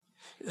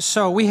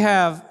So we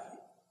have,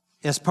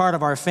 as part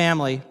of our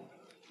family,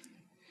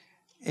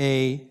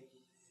 a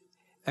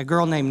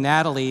girl named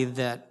Natalie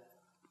that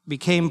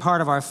became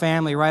part of our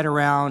family right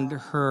around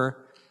her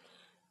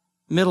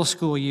middle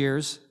school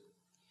years.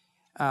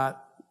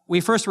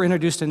 We first were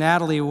introduced to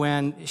Natalie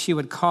when she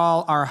would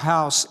call our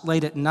house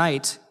late at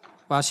night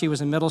while she was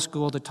in middle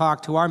school to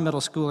talk to our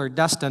middle schooler,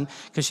 Dustin,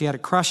 because she had a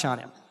crush on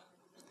him.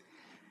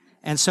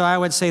 And so I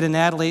would say to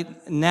Natalie,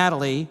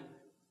 "Natalie,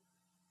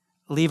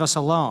 leave us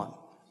alone."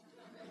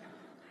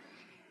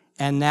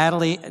 And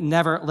Natalie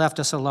never left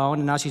us alone,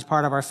 and now she's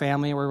part of our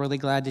family, and we're really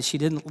glad that she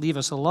didn't leave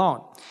us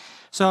alone.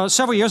 So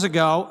several years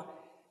ago,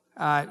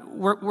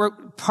 we're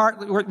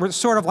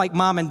sort of like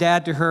mom and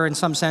dad to her in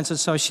some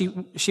senses. So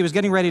she was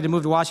getting ready to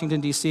move to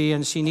Washington, D.C.,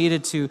 and she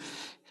needed to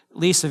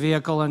lease a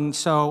vehicle, and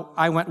so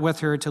I went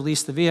with her to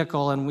lease the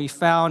vehicle, and we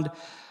found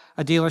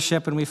a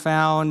dealership, and we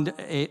found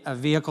a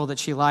vehicle that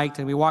she liked,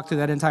 and we walked through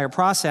that entire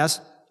process.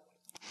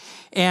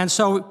 And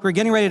so we're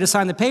getting ready to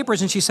sign the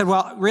papers, and she said,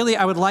 "Well, really,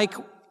 I would like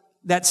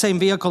that same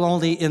vehicle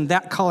only in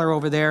that color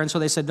over there." And so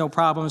they said, "No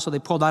problem." So they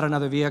pulled out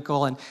another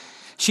vehicle, and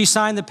she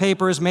signed the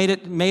papers, made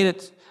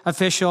it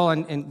official,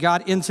 and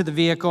got into the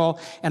vehicle,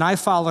 and I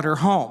followed her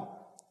home.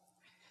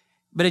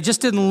 But it just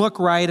didn't look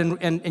right,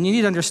 and you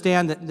need to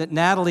understand that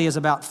Natalie is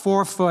about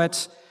 4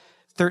 foot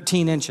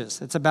 13 inches.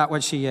 That's about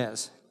what she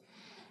is.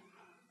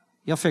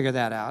 You'll figure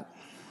that out.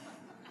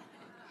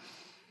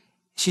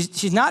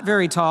 She's not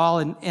very tall,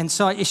 and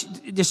so it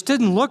just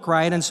didn't look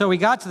right. And so we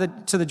got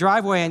to the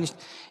driveway,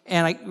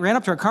 and I ran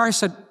up to her car. I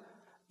said,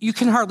 "You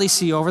can hardly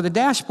see over the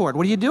dashboard.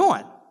 What are you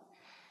doing?"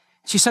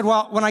 She said,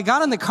 "Well, when I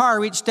got in the car, I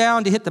reached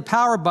down to hit the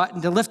power button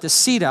to lift the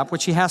seat up,"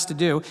 which she has to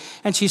do.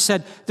 And she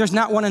said, "There's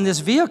not one in this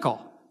vehicle."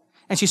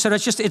 And she said,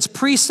 it's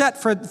preset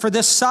for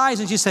this size.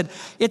 And she said,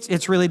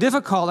 it's really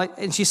difficult.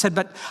 And she said,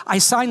 "But I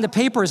signed the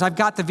papers. I've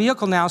got the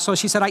vehicle now." So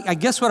she said, I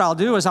guess what I'll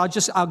do is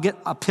I'll get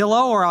a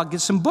pillow or I'll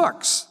get some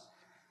books."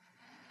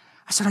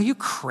 I said, "Are you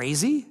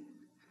crazy?"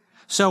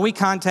 So we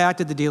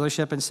contacted the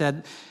dealership and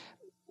said,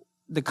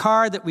 "The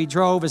car that we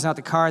drove is not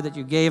the car that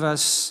you gave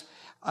us.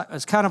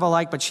 It's kind of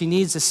alike, but she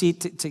needs the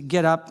seat to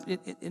get up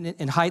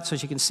in height so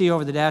she can see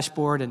over the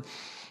dashboard."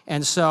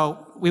 And so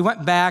we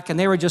went back, and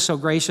they were just so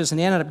gracious, and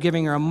they ended up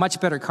giving her a much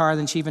better car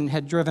than she even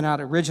had driven out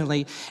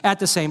originally at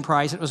the same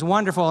price. It was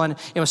wonderful, and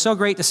it was so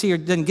great to see her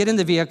then get in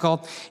the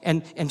vehicle,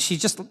 and she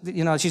just,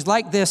 she's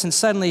like this, and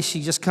suddenly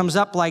she just comes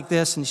up like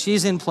this, and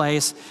she's in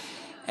place.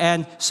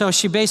 And so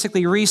she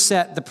basically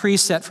reset the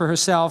preset for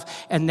herself,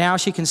 and now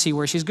she can see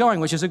where she's going,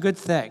 which is a good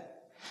thing.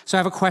 So I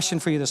have a question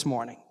for you this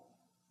morning.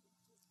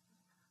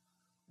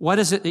 What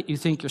is it that you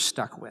think you're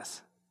stuck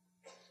with?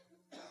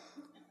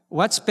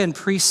 What's been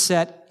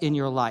preset in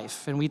your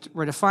life? And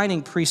we're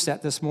defining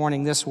preset this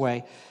morning this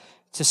way: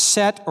 to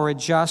set or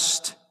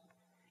adjust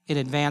in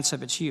advance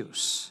of its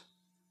use.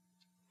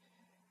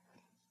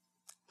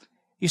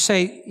 You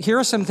say, "Here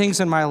are some things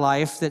in my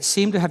life that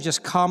seem to have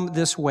just come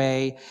this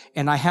way,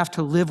 and I have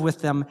to live with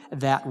them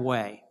that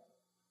way.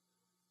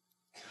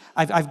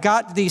 I've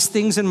got these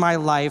things in my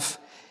life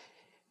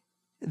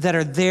that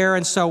are there,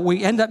 and so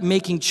we end up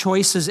making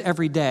choices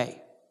every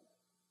day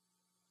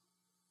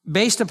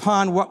based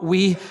upon what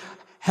we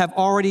have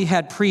already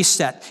had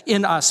preset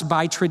in us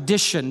by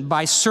tradition,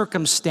 by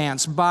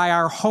circumstance, by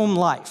our home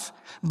life,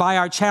 by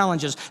our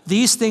challenges.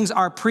 These things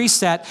are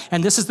preset,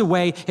 and this is the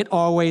way it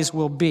always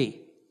will be.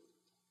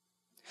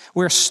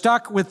 We're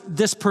stuck with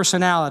this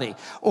personality,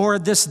 or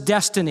this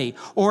destiny,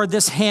 or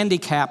this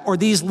handicap, or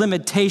these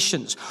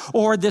limitations,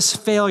 or this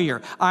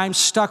failure. I'm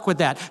stuck with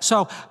that."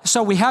 So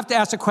we have to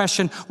ask the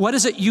question, what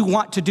is it you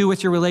want to do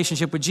with your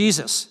relationship with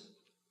Jesus?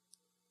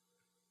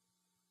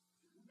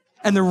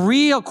 And the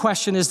real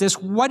question is this: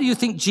 what do you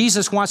think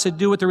Jesus wants to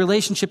do with the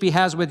relationship he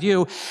has with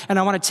you? And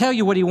I want to tell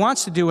you what he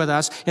wants to do with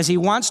us is he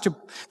wants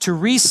to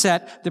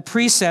reset the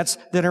presets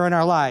that are in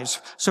our lives.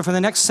 So for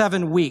the next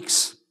 7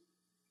 weeks,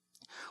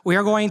 we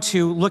are going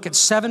to look at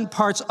 7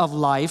 parts of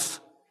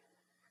life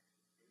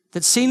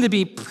that seem to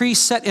be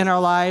preset in our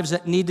lives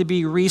that need to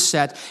be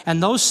reset.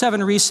 And those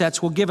 7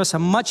 resets will give us a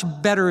much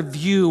better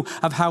view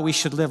of how we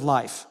should live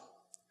life.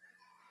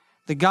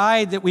 The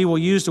guide that we will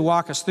use to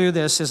walk us through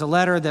this is a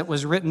letter that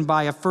was written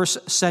by a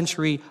first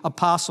century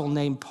apostle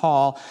named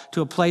Paul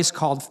to a place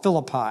called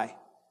Philippi.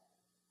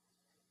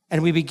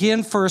 And we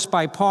begin first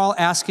by Paul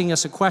asking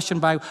us a question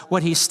by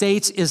what he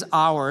states is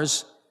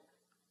ours.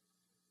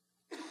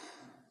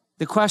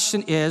 The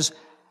question is,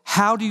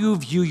 how do you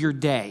view your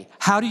day?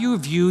 How do you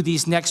view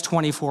these next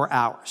 24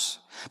 hours?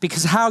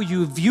 Because how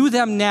you view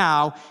them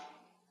now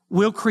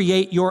will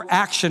create your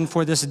action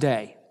for this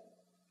day.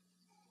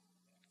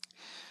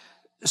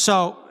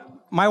 So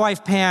my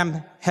wife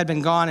Pam had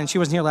been gone, and she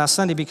wasn't here last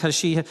Sunday because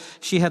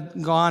she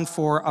had gone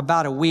for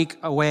about a week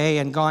away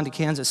and gone to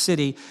Kansas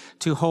City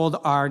to hold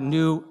our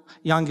new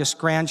youngest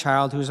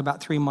grandchild, who's about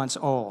 3 months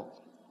old.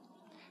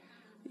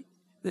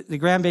 The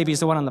grandbaby is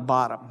the one on the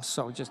bottom,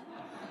 so just...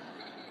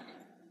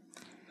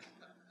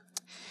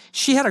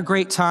 She had a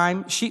great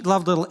time. She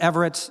loved little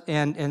Everett,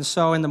 and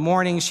so in the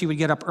morning she would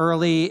get up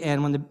early,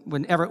 and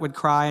when Everett would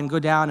cry, and go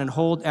down and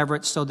hold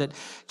Everett so that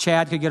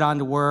Chad could get on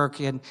to work,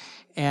 and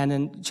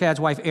then Chad's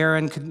wife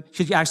Erin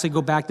could actually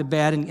go back to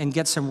bed and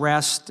get some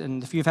rest.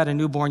 And if you've had a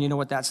newborn, you know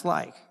what that's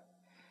like.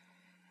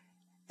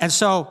 And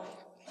so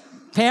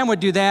Pam would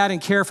do that and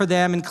care for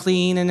them and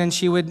clean, and then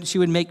she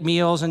would make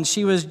meals, and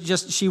she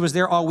was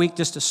there all week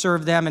just to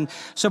serve them. And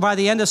so by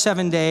the end of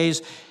 7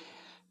 days,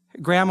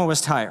 Grandma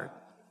was tired.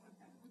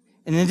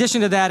 And in addition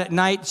to that, at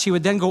night, she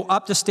would then go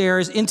up the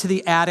stairs into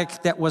the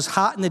attic that was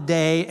hot in the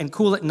day and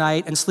cool at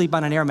night and sleep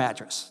on an air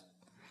mattress.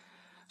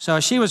 So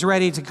she was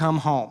ready to come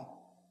home.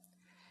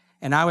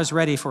 And I was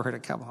ready for her to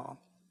come home.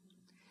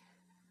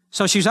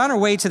 So she was on her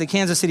way to the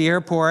Kansas City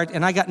airport,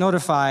 and I got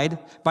notified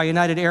by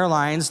United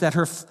Airlines that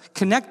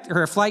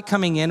her flight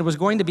coming in was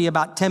going to be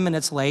about 10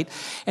 minutes late,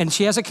 and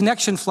she has a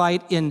connection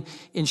flight in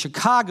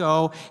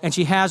Chicago, and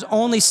she has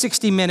only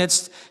 60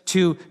 minutes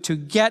to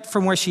get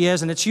from where she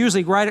is, and it's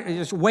usually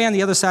it's way on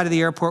the other side of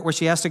the airport where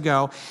she has to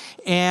go,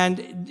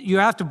 and you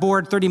have to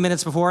board 30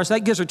 minutes before, so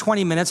that gives her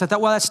 20 minutes. I thought,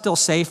 well, that's still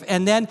safe.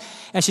 And then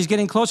as she's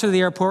getting closer to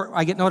the airport,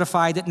 I get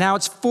notified that now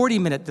it's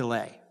 40-minute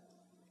delay.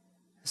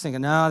 I was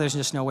thinking, no, there's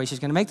just no way she's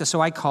going to make this. So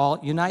I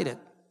call United.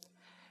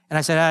 And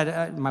I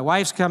said, my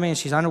wife's coming, and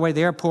she's on her way to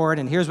the airport,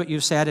 and here's what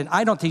you've said, and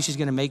I don't think she's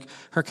going to make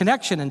her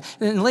connection. And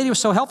the lady was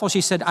so helpful,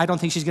 she said, I don't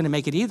think she's going to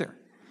make it either.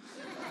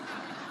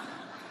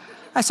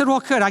 I said,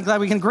 well, good. I'm glad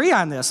we can agree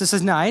on this. This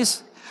is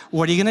nice.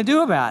 What are you going to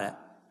do about it?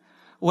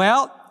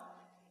 Well,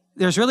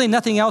 there's really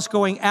nothing else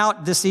going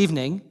out this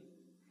evening,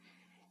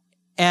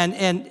 and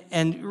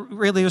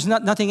really there's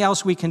nothing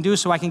else we can do,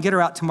 so I can get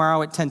her out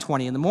tomorrow at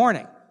 10:20 in the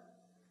morning.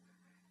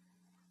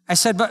 I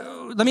said, but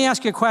let me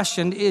ask you a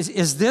question.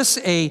 Is this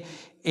a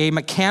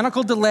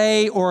mechanical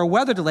delay or a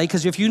weather delay?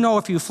 Because if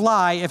you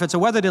fly, if it's a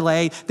weather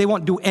delay, they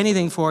won't do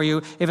anything for you.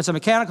 If it's a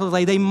mechanical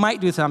delay, they might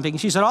do something.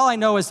 She said, all I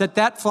know is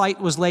that flight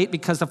was late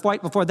because the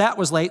flight before that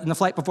was late and the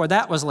flight before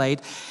that was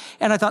late.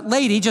 And I thought,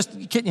 lady,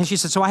 and she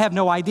said, so I have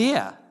no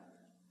idea.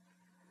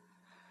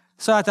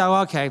 So I thought,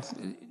 well, okay,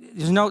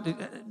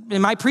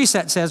 and my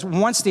preset says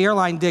once the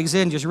airline digs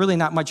in, there's really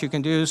not much you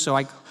can do. So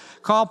I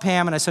called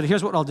Pam and I said,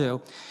 here's what I'll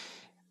do.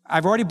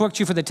 I've already booked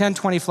you for the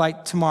 10:20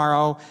 flight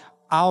tomorrow.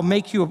 I'll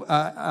make you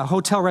a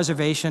hotel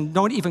reservation.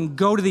 Don't even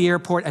go to the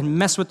airport and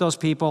mess with those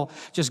people.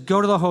 Just go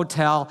to the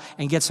hotel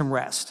and get some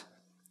rest.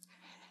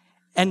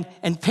 And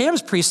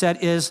Pam's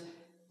preset is,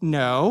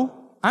 no,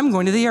 I'm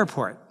going to the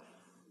airport.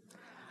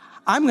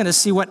 I'm going to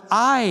see what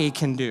I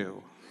can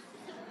do.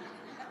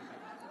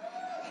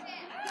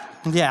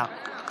 Yeah.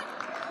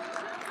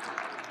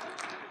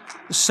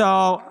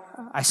 So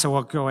I said,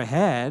 well, go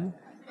ahead.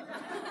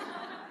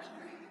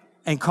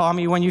 And call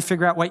me when you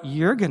figure out what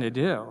you're going to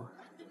do.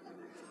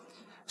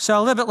 So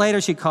a little bit later,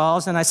 she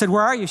calls, and I said,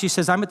 where are you? She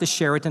says, I'm at the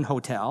Sheraton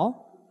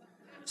Hotel.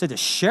 I said, the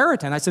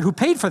Sheraton? I said, who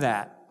paid for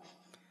that?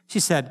 She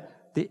said,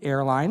 the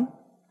airline.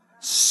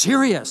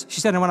 Serious?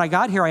 She said, and when I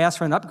got here, I asked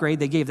for an upgrade.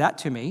 They gave that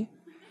to me.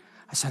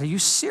 I said, are you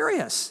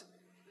serious?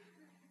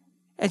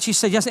 And she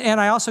said, yes, and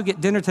I also get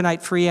dinner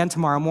tonight free, and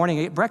tomorrow morning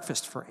I get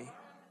breakfast free.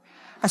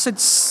 I said,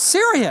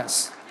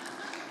 serious?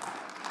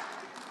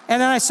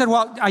 And then I said,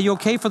 well, are you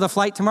okay for the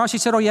flight tomorrow? She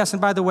said, oh, yes,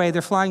 and by the way,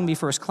 they're flying me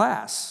first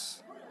class.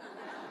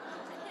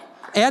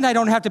 And I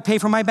don't have to pay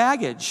for my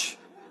baggage.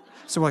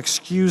 I said, well,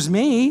 excuse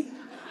me.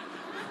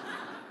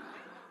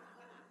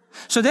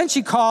 So then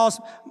she calls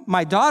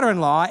my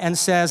daughter-in-law and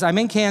says, I'm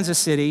in Kansas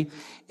City,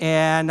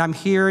 and I'm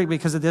here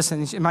because of this.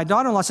 And my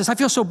daughter-in-law says, I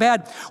feel so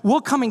bad.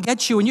 We'll come and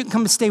get you, and you can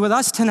come and stay with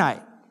us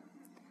tonight.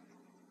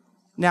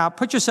 Now,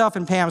 put yourself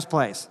in Pam's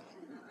place.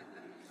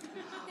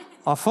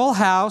 A full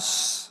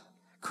house,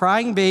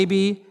 crying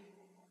baby,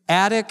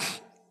 attic,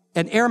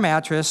 an air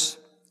mattress,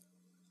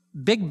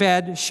 big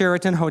bed,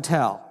 Sheraton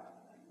Hotel.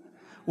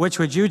 Which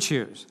would you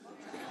choose?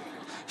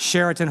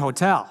 Sheraton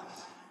Hotel.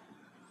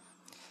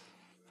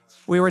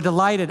 We were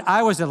delighted,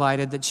 I was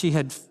delighted that she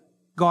had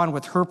gone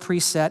with her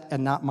preset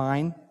and not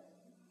mine.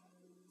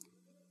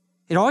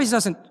 It always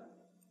doesn't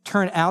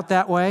turn out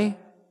that way,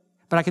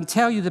 but I can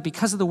tell you that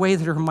because of the way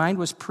that her mind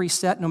was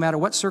preset, no matter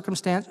what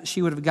circumstance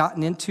she would have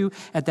gotten into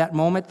at that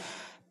moment,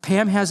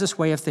 Pam has this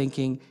way of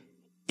thinking,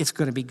 it's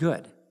going to be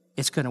good.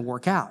 It's going to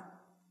work out.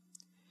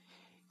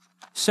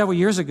 Several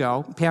years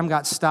ago, Pam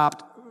got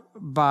stopped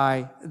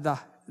by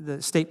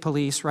the state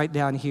police right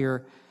down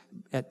here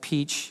at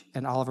Peach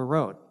and Oliver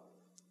Road.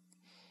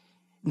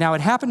 Now,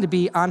 it happened to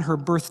be on her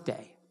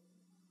birthday.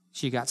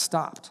 She got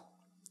stopped.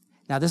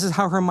 Now, this is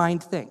how her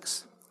mind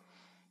thinks.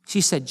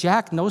 She said,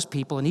 Jack knows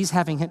people, and he's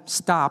having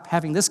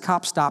this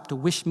cop stop to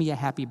wish me a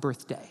happy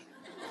birthday.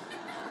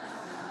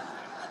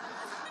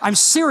 I'm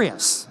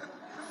serious.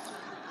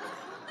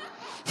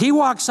 He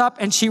walks up,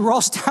 and she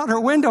rolls down her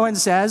window and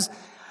says,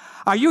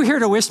 are you here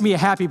to wish me a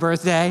happy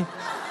birthday?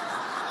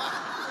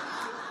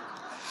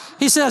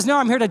 He says, no,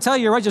 I'm here to tell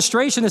you your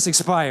registration is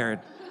expired.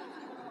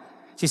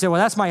 She said,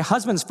 well, that's my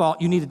husband's fault.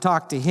 You need to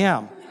talk to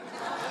him.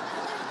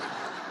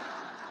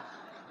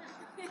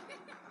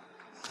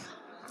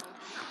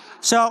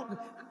 So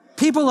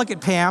people look at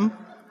Pam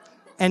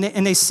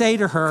and they say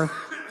to her,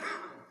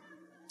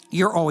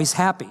 "You're always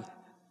happy."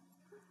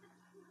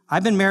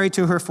 I've been married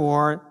to her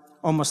for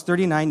almost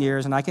 39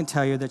 years, and I can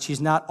tell you that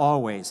she's not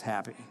always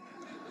happy.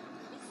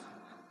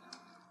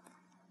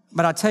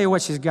 But I'll tell you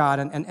what she's got,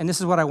 and this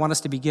is what I want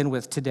us to begin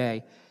with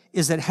today,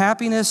 is that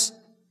happiness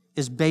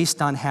is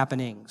based on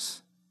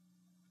happenings.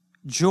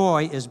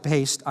 Joy is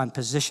based on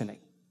positioning.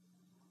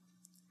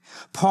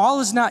 Paul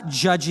is not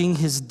judging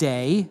his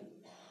day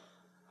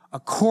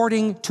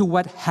according to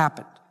what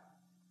happened.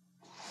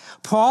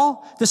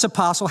 Paul, this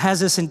apostle,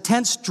 has this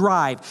intense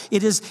drive.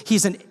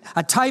 He's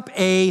a type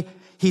A,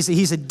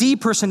 he's a D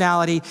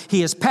personality,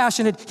 he is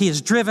passionate, he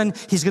is driven,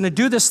 he's going to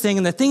do this thing,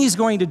 and the thing he's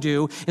going to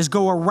do is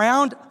go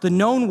around the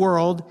known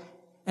world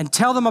and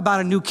tell them about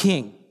a new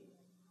king,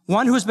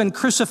 one who has been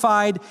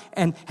crucified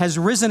and has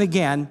risen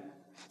again,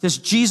 this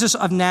Jesus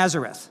of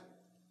Nazareth.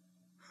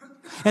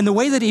 And the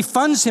way that he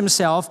funds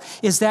himself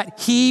is that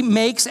he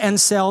makes and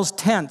sells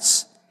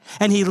tents.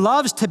 And he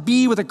loves to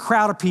be with a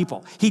crowd of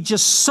people. He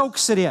just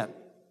soaks it in.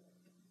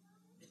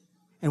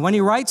 And when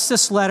he writes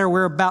this letter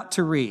we're about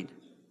to read,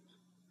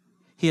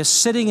 he is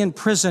sitting in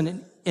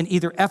prison in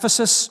either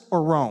Ephesus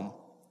or Rome.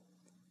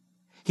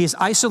 He is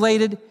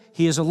isolated.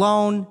 He is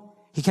alone.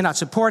 He cannot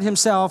support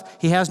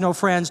himself. He has no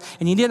friends.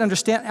 And you need to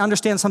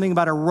understand something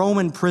about a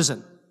Roman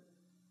prison.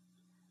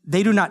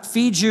 They do not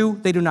feed you,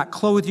 they do not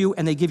clothe you,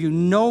 and they give you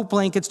no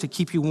blankets to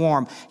keep you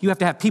warm. You have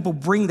to have people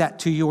bring that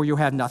to you or you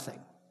have nothing.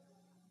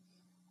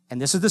 And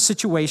this is the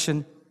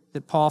situation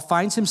that Paul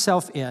finds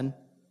himself in.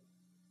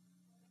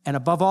 And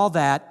above all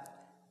that,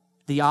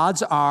 the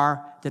odds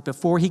are that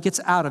before he gets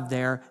out of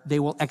there, they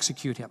will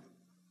execute him.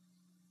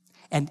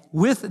 And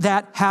with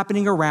that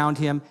happening around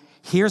him,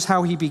 here's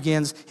how he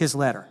begins his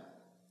letter.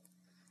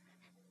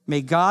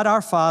 May God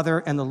our Father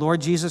and the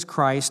Lord Jesus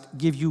Christ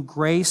give you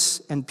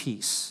grace and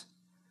peace.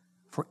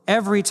 For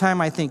every time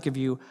I think of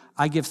you,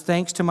 I give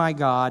thanks to my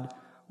God.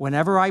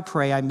 Whenever I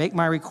pray, I make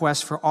my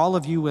request for all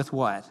of you with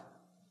what?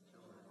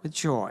 With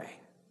joy.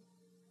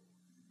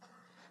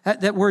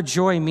 That word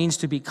joy means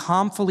to be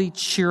calmly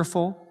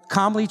cheerful,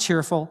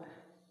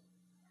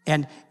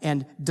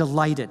 and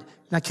delighted.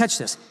 Now catch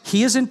this.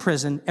 He is in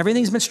prison,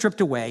 everything's been stripped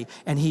away,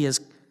 and he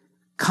is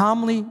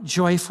calmly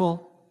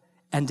joyful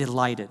and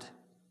delighted.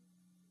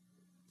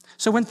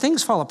 So when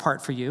things fall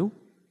apart for you,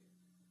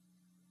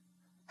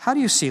 how do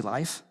you see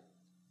life?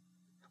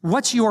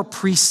 What's your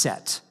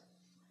preset?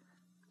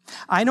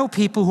 I know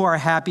people who are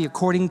happy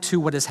according to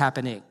what is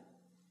happening.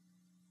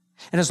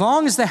 And as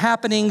long as the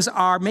happenings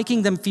are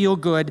making them feel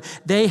good,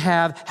 they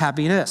have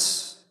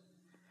happiness.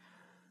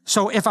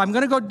 So if I'm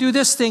going to go do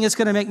this thing, it's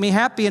going to make me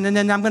happy, and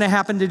then I'm going to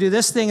happen to do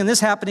this thing and this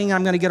happening, and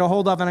I'm going to get a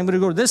hold of, and I'm going to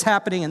go to this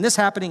happening and this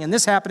happening and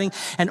this happening,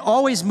 and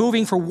always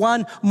moving for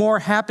one more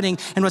happening.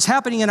 And what's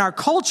happening in our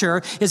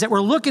culture is that we're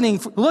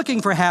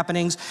looking for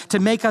happenings to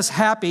make us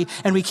happy,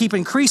 and we keep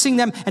increasing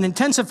them and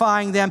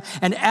intensifying them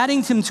and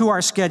adding them to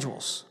our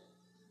schedules.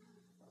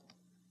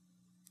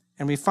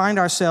 And we find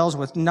ourselves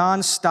with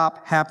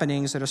nonstop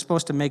happenings that are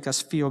supposed to make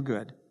us feel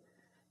good.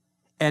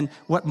 And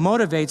what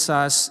motivates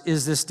us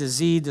is this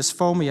disease, this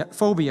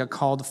phobia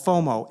called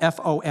FOMO,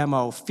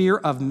 F-O-M-O, fear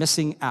of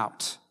missing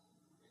out.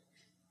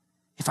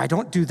 If I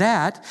don't do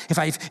that, if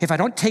I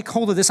don't take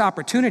hold of this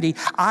opportunity,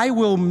 I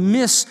will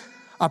miss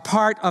a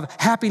part of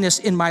happiness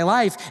in my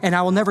life, and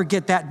I will never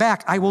get that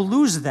back. I will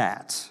lose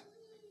that.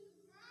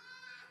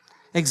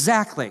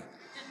 Exactly.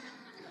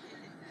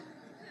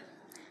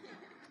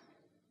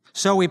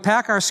 So we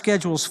pack our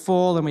schedules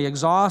full and we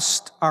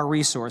exhaust our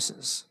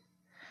resources.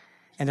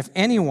 And if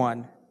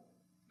anyone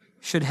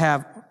should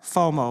have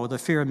FOMO, the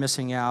fear of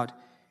missing out,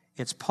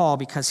 it's Paul,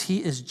 because he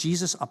is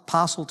Jesus'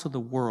 apostle to the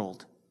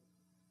world.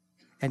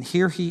 And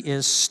here he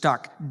is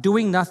stuck,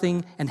 doing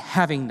nothing and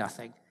having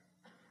nothing.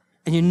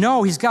 And you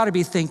know he's got to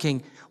be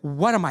thinking,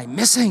 what am I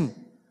missing?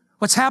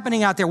 What's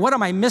happening out there? What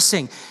am I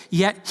missing?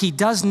 Yet he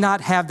does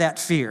not have that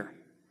fear,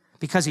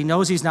 because he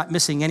knows he's not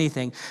missing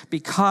anything,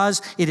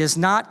 because it is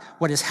not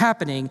what is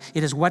happening,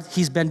 it is what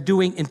he's been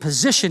doing in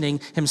positioning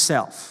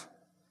himself.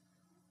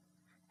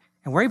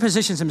 And where he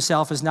positions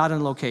himself is not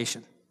in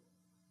location.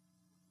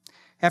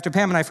 After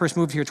Pam and I first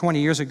moved here 20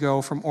 years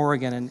ago from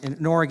Oregon, and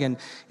in Oregon,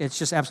 it's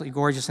just absolutely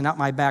gorgeous, and out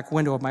my back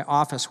window of my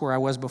office where I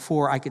was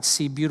before, I could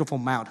see beautiful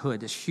Mount Hood,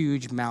 this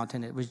huge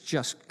mountain. It was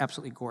just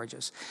absolutely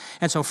gorgeous.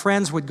 And so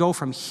friends would go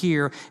from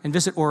here and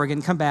visit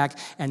Oregon, come back,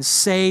 and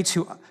say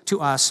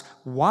to us,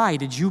 why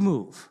did you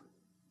move?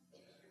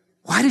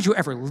 Why did you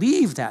ever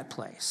leave that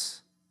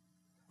place?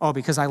 Oh,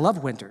 because I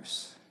love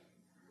winters.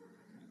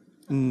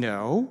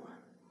 No.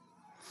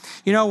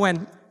 You know,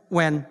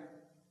 when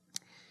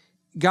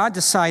God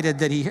decided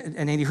that he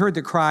heard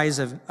the cries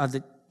of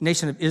the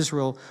nation of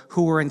Israel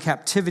who were in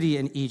captivity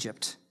in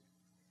Egypt,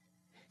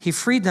 he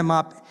freed them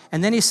up,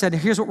 and then he said,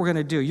 here's what we're going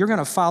to do. You're going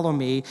to follow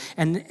me.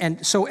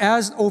 And so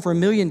as over 1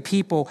 million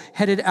people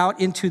headed out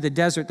into the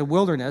desert, the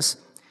wilderness,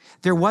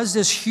 there was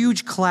this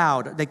huge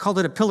cloud, they called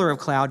it a pillar of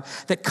cloud,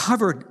 that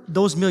covered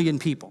those 1 million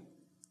people.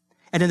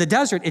 And in the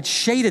desert, it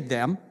shaded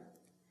them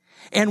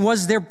and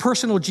was their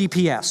personal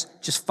GPS.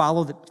 Just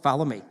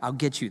follow me. I'll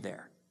get you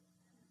there.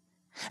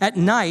 At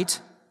night,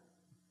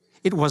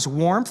 it was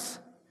warmth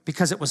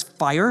because it was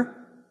fire,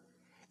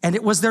 and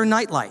it was their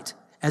nightlight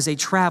as they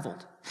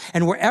traveled.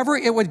 And wherever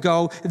it would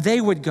go, they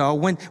would go.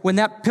 When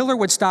that pillar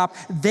would stop,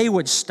 they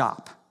would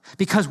stop.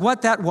 Because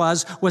what that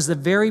was the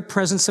very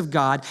presence of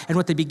God. And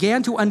what they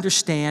began to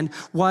understand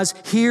was,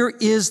 here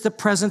is the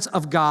presence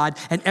of God,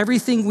 and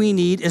everything we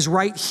need is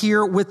right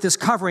here with this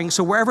covering.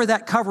 So wherever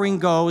that covering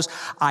goes,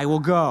 I will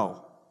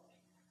go.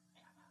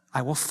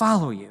 I will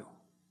follow you.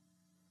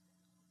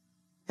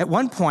 At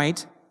one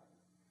point,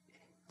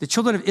 the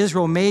children of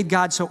Israel made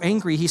God so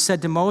angry, he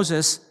said to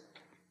Moses,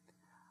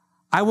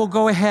 I will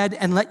go ahead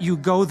and let you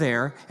go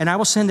there, and I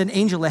will send an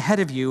angel ahead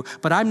of you,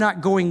 but I'm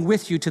not going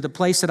with you to the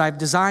place that I've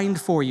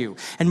designed for you.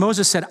 And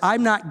Moses said,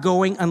 I'm not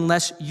going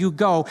unless you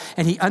go.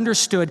 And he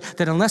understood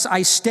that unless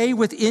I stay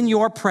within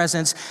your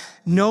presence,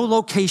 no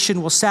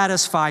location will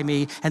satisfy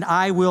me, and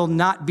I will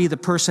not be the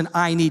person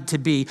I need to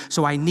be.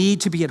 So I need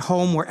to be at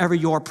home wherever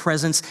your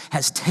presence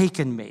has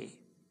taken me.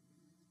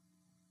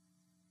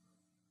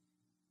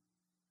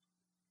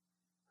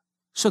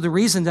 So the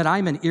reason that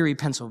I'm in Erie,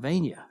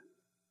 Pennsylvania,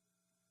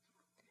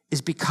 is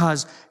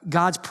because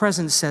God's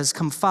presence says,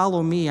 come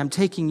follow me. I'm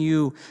taking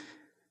you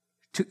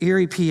to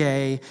Erie,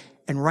 PA,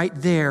 and right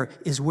there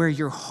is where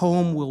your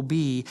home will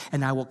be,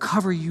 and I will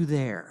cover you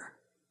there.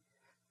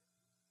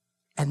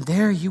 And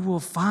there you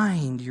will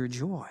find your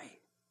joy.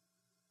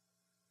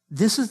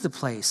 This is the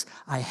place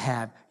I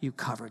have you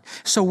covered.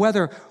 So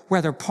whether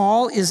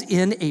Paul is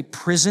in a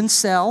prison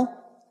cell,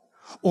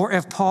 or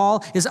if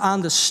Paul is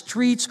on the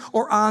streets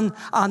or on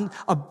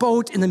a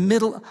boat in the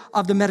middle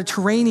of the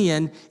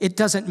Mediterranean, it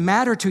doesn't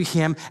matter to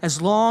him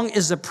as long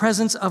as the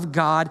presence of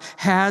God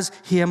has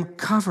him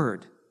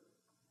covered.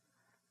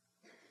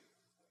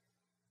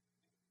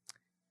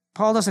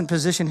 Paul doesn't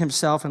position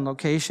himself in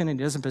location, and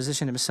he doesn't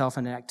position himself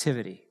in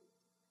activity.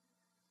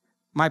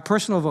 My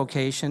personal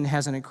vocation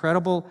has an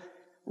incredible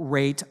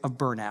rate of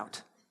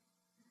burnout.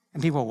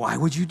 And people, why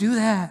would you do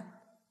that?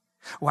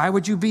 Why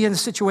would you be in a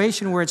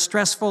situation where it's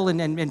stressful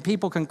and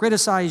people can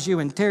criticize you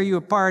and tear you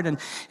apart?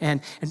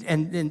 And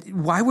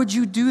why would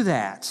you do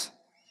that?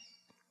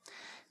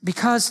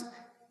 Because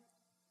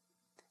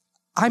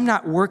I'm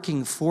not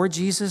working for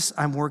Jesus,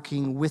 I'm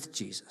working with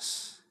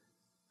Jesus.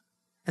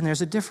 And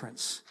there's a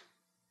difference.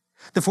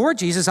 The for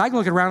Jesus, I can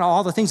look around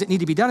all the things that need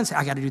to be done and say,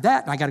 I got to do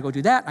that, and I got to go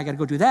do that, and I got to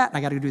go do that, and I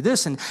got to do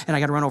this, and I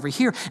got to run over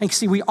here. And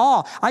see,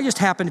 I just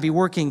happen to be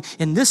working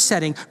in this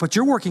setting, but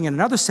you're working in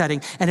another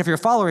setting, and if you're a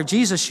follower of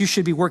Jesus, you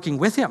should be working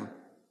with him,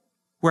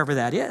 wherever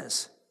that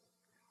is.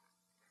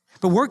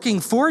 But working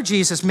for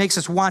Jesus makes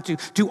us want to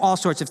do all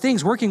sorts of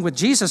things. Working with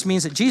Jesus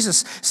means that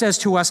Jesus says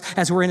to us,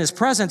 as we're in his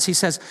presence, he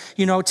says,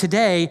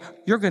 today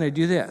you're going to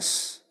do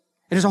this.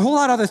 And there's a whole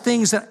lot of other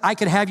things that I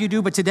could have you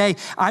do, but today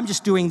I'm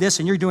just doing this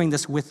and you're doing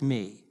this with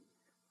me.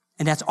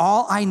 And that's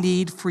all I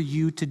need for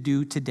you to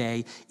do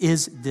today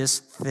is this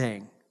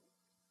thing.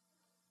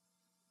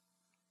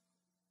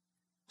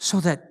 So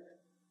that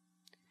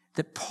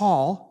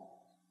Paul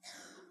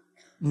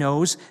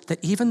knows that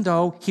even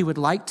though he would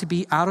like to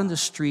be out on the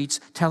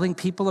streets telling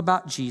people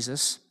about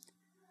Jesus,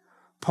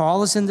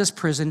 Paul is in this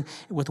prison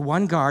with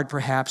one guard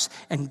perhaps,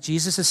 and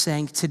Jesus is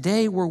saying,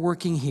 today we're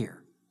working here.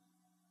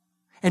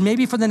 And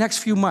maybe for the next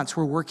few months,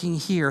 we're working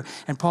here.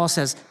 And Paul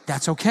says,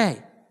 that's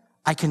okay.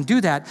 I can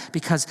do that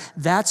because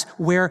that's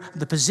where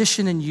the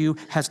position in you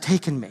has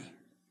taken me.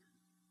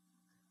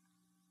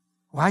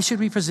 Why should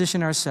we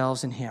position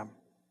ourselves in him?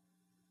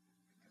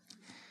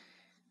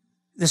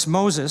 This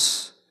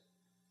Moses,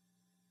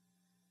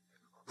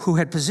 who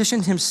had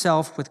positioned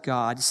himself with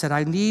God, said,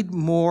 I need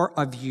more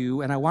of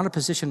you, and I want to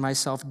position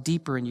myself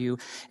deeper in you,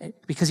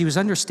 because he was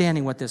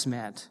understanding what this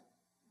meant.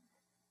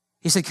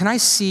 He said, can I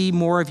see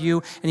more of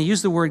you? And he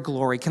used the word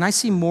glory. Can I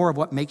see more of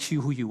what makes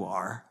you who you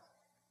are?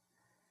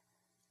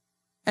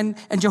 And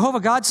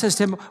Jehovah God says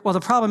to him, well, the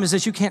problem is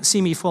that you can't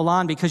see me full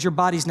on because your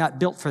body's not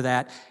built for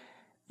that.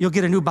 You'll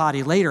get a new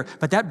body later,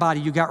 but that body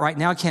you got right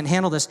now can't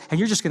handle this, and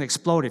you're just going to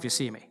explode if you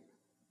see me.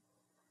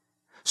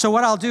 So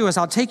what I'll do is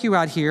I'll take you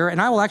out here,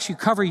 and I will actually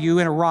cover you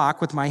in a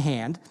rock with my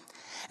hand,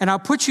 and I'll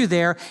put you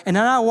there, and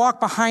then I'll walk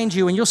behind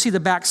you, and you'll see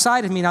the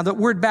backside of me. Now, the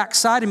word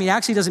backside of me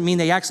actually doesn't mean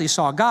they actually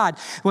saw God.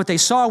 What they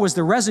saw was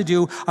the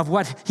residue of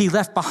what he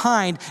left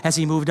behind as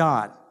he moved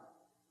on.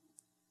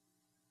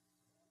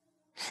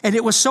 And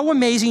it was so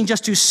amazing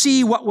just to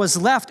see what was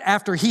left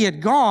after he had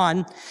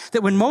gone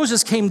that when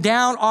Moses came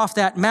down off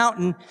that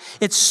mountain,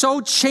 it so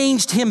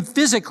changed him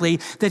physically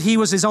that he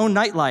was his own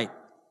nightlight.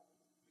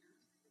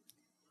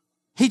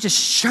 He just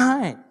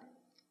shined.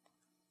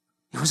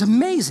 It was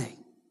amazing.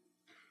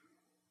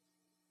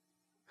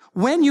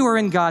 When you are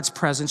in God's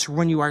presence,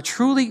 when you are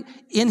truly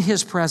in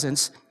his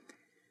presence,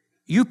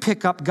 you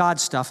pick up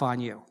God's stuff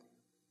on you.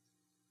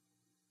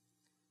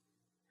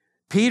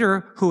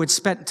 Peter, who had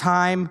spent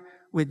time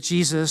with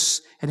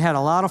Jesus and had a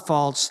lot of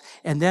faults,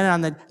 and then on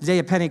the day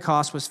of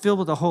Pentecost was filled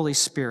with the Holy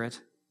Spirit,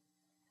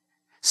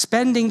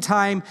 spending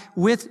time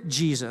with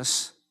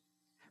Jesus,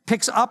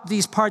 picks up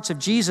these parts of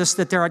Jesus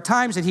that there are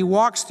times that he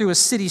walks through a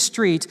city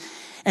street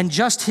and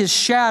just his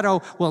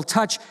shadow will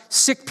touch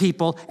sick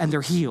people and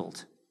they're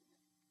healed.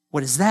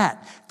 What is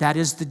that? That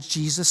is the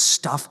Jesus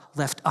stuff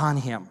left on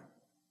him.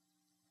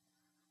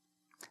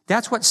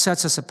 That's what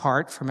sets us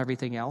apart from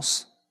everything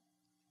else.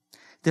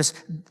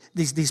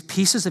 These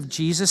pieces of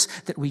Jesus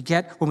that we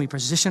get when we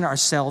position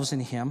ourselves in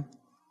him.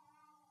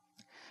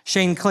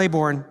 Shane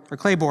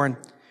Claiborne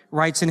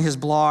writes in his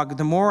blog,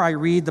 "The more I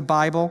read the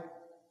Bible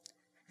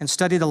and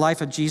study the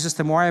life of Jesus,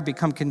 the more I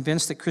become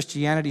convinced that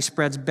Christianity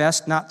spreads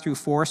best not through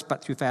force,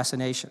 but through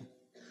fascination.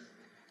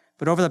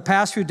 But over the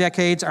past few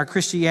decades, our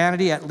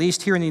Christianity, at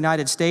least here in the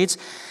United States,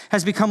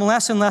 has become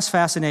less and less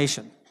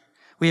fascination.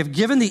 We have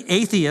given the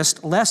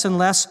atheist less and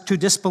less to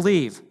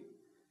disbelieve.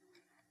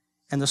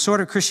 And the sort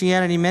of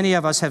Christianity many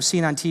of us have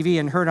seen on TV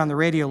and heard on the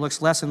radio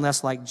looks less and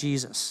less like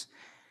Jesus.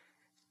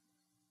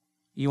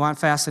 You want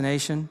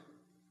fascination?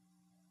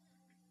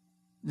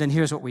 Then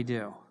here's what we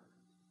do.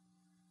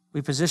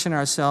 We position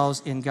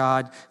ourselves in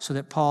God so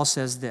that Paul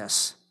says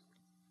this,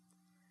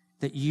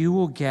 that you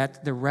will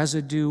get the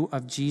residue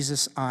of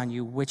Jesus on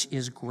you, which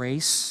is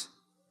grace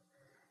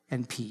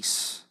and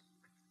peace.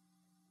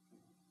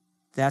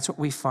 That's what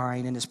we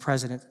find in his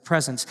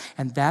presence,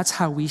 and that's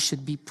how we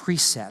should be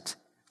preset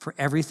for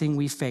everything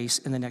we face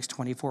in the next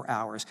 24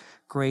 hours,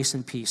 grace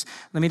and peace.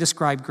 Let me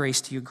describe grace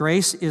to you.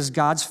 Grace is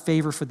God's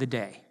favor for the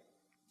day,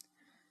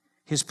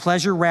 his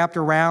pleasure wrapped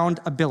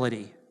around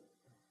ability,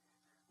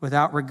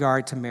 without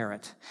regard to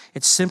merit.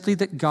 It's simply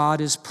that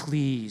God is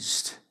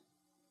pleased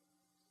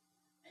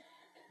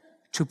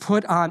to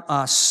put on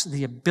us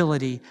the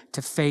ability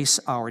to face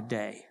our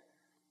day.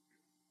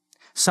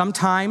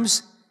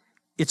 Sometimes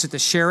it's at the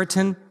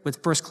Sheraton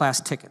with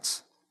first-class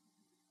tickets.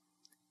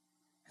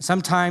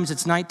 Sometimes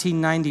it's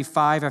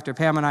 1995 after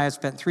Pam and I had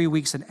spent 3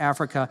 weeks in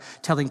Africa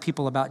telling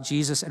people about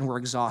Jesus and we're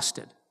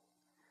exhausted.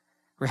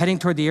 We're heading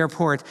toward the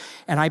airport,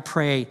 and I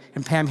pray,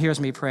 and Pam hears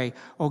me pray,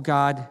 "Oh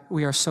God,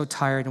 we are so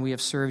tired and we have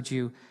served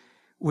you.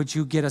 Would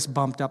you get us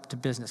bumped up to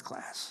business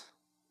class?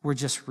 We're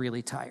just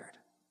really tired."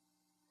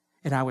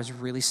 And I was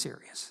really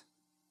serious.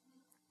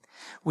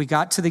 We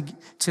got to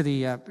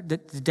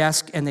the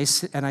desk, and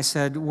I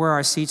said, "Where are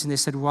our seats?" And they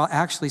said, "Well,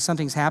 actually,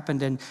 something's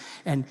happened,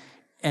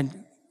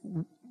 and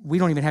we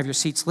don't even have your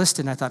seats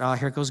listed." And I thought, "Oh,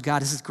 here goes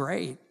God. This is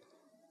great."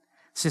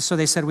 So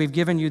they said, "We've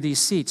given you these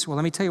seats." Well,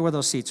 let me tell you where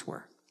those seats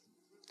were.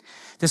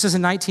 This is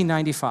in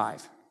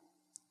 1995.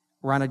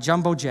 We're on a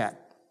jumbo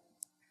jet.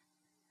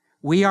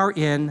 We are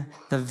in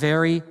the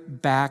very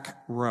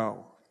back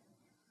row.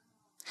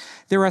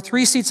 There are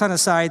 3 seats on the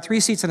side, 3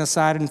 seats on the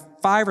side, and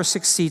 5 or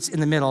 6 seats in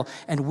the middle,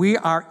 and we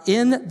are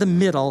in the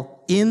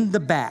middle, in the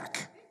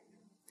back,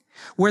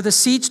 where the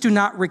seats do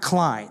not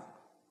recline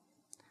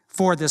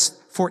for this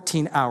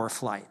 14-hour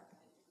flight.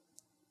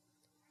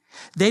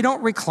 They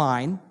don't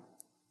recline.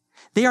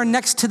 They are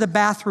next to the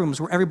bathrooms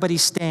where everybody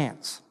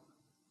stands.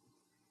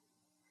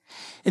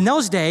 In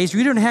those days,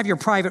 you didn't have your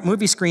private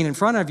movie screen in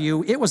front of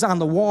you. It was on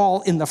the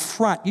wall in the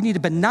front. You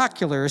needed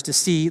binoculars to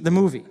see the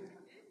movie.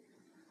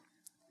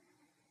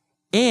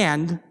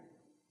 And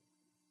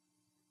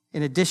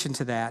in addition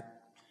to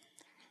that,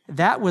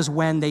 that was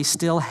when they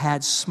still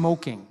had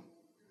smoking.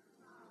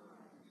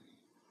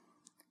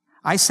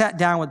 I sat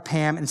down with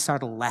Pam and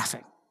started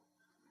laughing.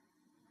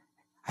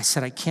 I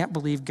said, "I can't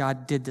believe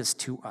God did this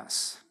to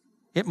us.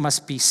 It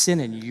must be sin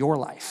in your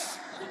life."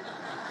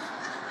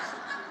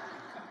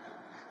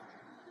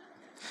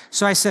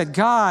 So I said,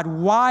 "God,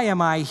 why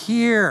am I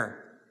here?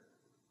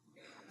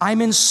 I'm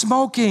in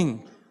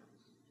smoking."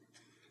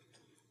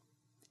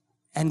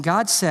 And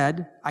God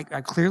said,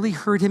 I clearly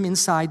heard him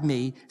inside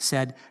me,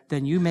 said,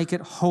 "Then you make it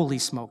holy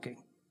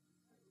smoking."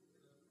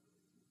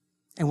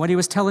 And what he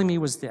was telling me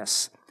was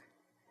this,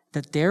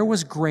 that there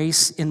was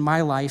grace in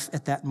my life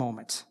at that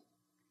moment,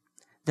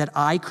 that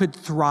I could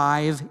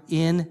thrive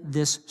in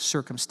this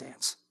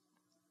circumstance.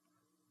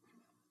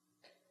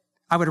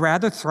 I would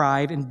rather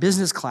thrive in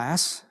business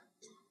class,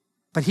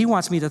 but he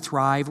wants me to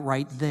thrive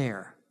right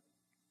there.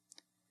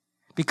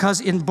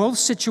 Because in both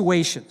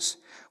situations,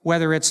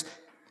 whether it's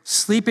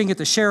sleeping at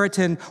the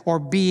Sheraton or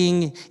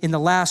being in the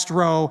last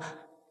row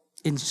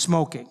in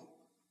smoking,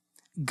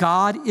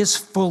 God is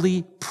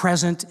fully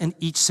present in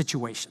each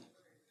situation.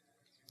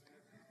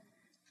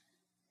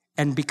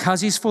 And because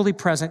he's fully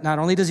present, not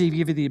only does he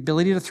give you the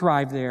ability to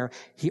thrive there,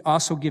 he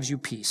also gives you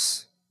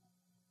peace.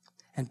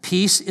 And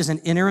peace is an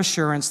inner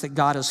assurance that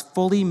God is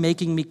fully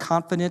making me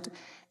confident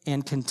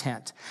and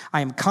content.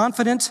 I am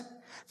confident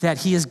that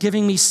he is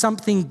giving me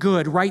something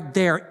good right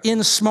there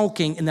in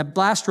smoking, in the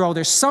last row.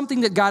 There's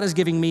something that God is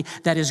giving me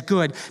that is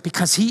good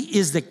because he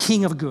is the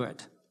King of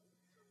good.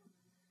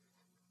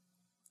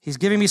 He's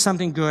giving me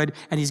something good,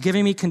 and he's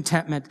giving me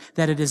contentment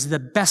that it is the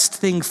best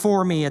thing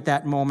for me at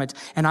that moment,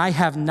 and I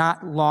have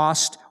not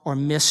lost or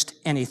missed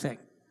anything.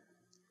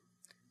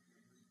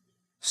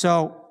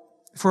 So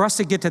for us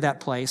to get to that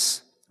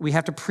place, we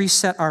have to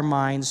preset our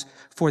minds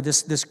for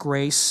this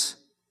grace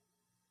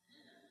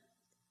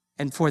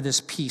and for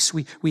this peace.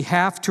 We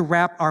have to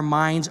wrap our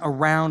minds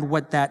around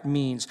what that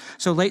means.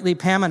 So lately,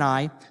 Pam and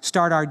I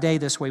start our day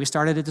this way. We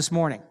started it this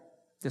morning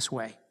this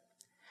way.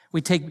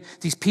 We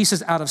take these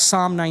pieces out of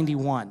Psalm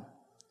 91.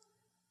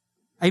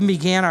 I even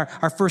began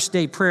our first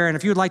day prayer, and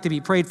if you would like to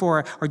be prayed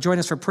for or join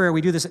us for prayer,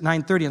 we do this at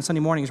 9:30 on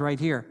Sunday mornings right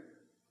here,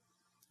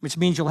 which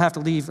means you'll have to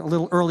leave a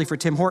little early for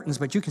Tim Hortons,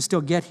 but you can still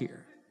get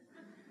here.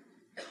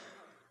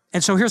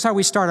 And so here's how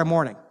we start our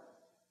morning.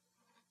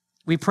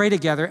 We pray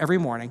together every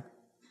morning,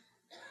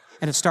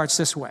 and it starts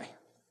this way.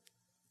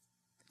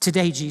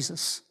 Today,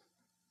 Jesus,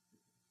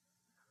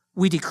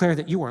 we declare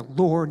that you are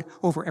Lord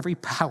over every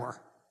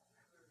power,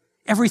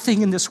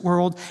 everything in this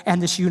world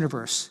and this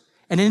universe.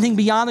 And anything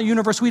beyond the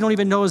universe we don't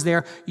even know is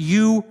there,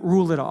 you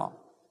rule it all.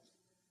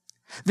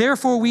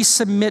 Therefore, we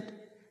submit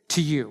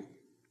to you.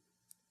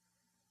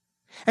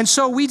 And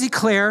so we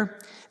declare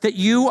that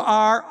you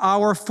are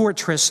our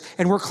fortress,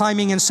 and we're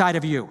climbing inside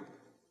of you.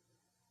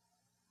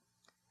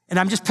 And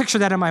I'm just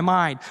picturing that in my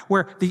mind,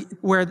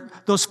 where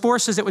those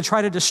forces that would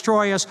try to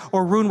destroy us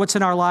or ruin what's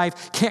in our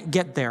life can't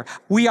get there.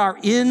 We are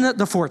in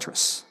the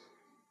fortress.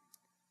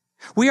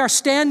 We are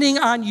standing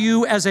on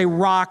you as a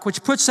rock,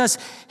 which puts us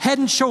head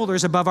and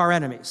shoulders above our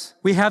enemies.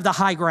 We have the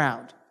high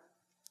ground.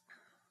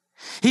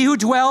 He who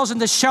dwells in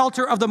the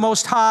shelter of the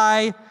Most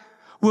High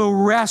will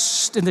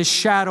rest in the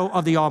shadow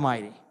of the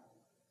Almighty.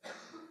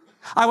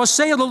 I will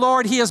say of the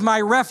Lord, he is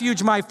my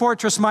refuge, my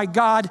fortress, my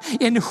God,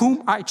 in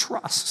whom I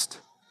trust.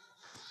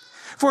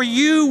 For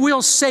you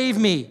will save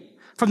me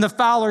from the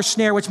fowler's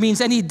snare, which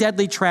means any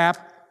deadly trap,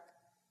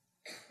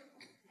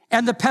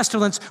 and the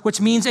pestilence,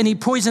 which means any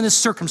poisonous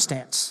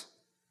circumstance.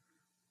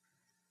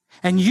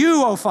 And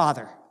you, O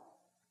Father,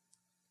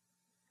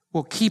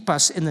 will keep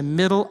us in the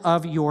middle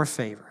of your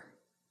favor.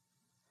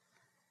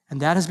 And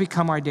that has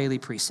become our daily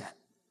precept.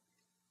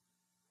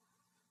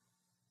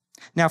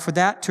 Now, for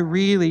that to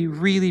really,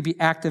 really be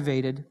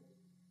activated,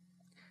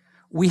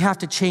 we have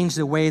to change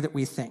the way that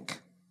we think.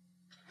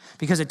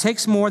 Because it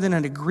takes more than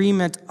an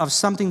agreement of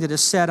something that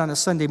is said on a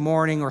Sunday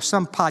morning or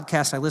some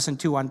podcast I listen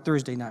to on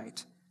Thursday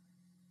night.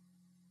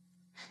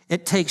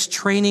 It takes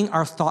training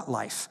our thought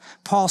life.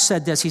 Paul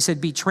said this. He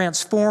said, be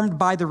transformed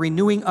by the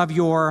renewing of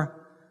your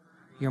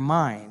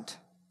mind.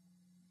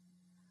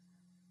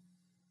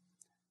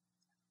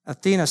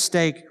 Athena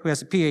Stake, who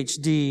has a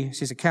PhD,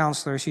 she's a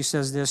counselor, she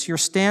says this, your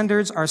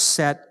standards are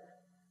set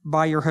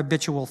by your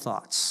habitual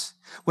thoughts.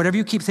 Whatever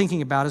you keep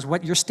thinking about is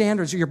what your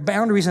standards, your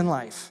boundaries in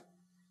life.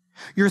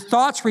 Your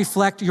thoughts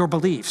reflect your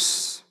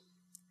beliefs.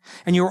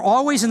 And you're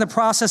always in the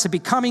process of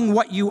becoming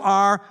what you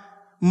are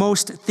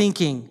most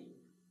thinking.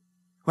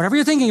 Whatever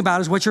you're thinking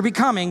about is what you're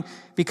becoming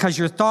because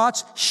your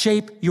thoughts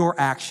shape your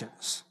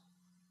actions.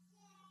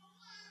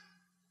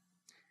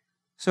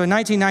 So in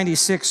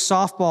 1996,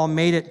 softball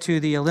made it to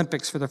the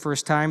Olympics for the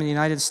first time. In the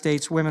United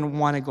States, women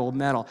won a gold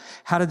medal.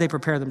 How did they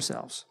prepare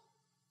themselves?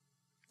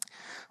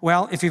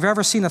 Well, if you've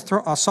ever seen a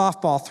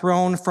softball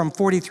thrown from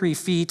 43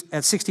 feet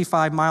at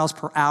 65 miles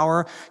per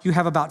hour, you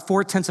have about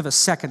 0.4 of a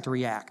second to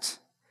react,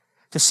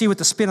 to see what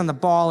the spin on the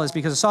ball is,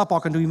 because a softball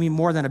can do even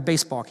more than a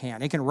baseball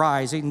can. It can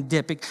rise, it can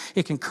dip,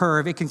 it can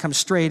curve, it can come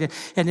straight,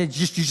 and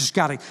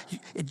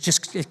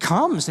it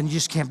comes, and you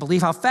just can't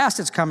believe how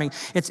fast it's coming.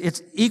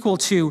 It's equal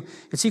to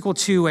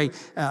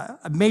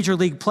a major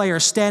league player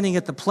standing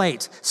at the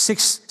plate,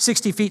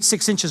 60 feet,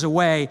 6 inches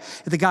away.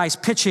 The guy's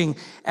pitching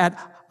at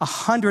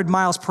 100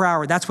 miles per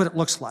hour. That's what it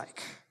looks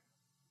like.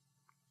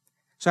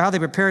 So how they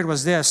prepared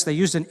was this. They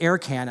used an air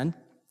cannon,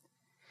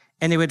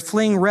 and they would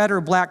fling red or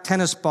black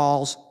tennis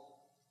balls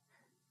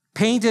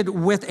painted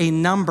with a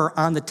number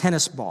on the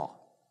tennis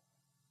ball.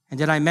 And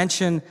did I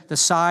mention the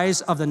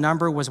size of the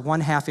number was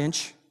 1/2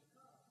 inch?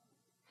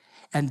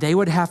 And they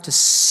would have to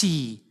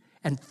see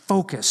and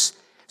focus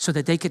so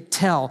that they could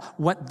tell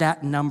what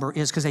that number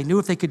is, because they knew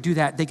if they could do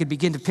that, they could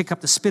begin to pick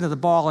up the spin of the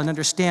ball and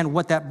understand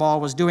what that ball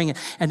was doing,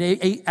 and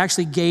they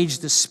actually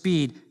gauged the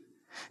speed.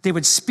 They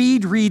would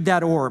speed read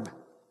that orb.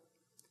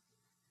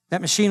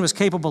 That machine was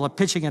capable of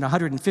pitching at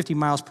 150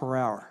 miles per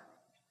hour.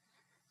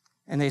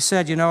 And they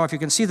said, if you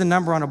can see the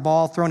number on a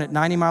ball thrown at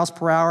 90 miles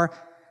per hour,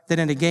 then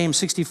in a game,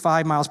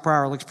 65 miles per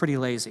hour looks pretty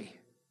lazy,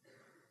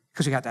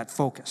 because we got that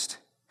focused.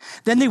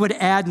 Then they would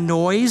add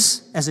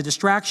noise as a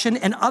distraction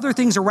and other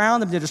things around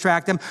them to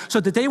distract them,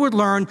 so that they would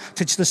learn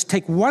to just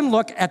take one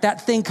look at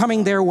that thing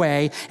coming their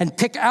way and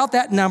pick out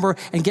that number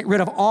and get rid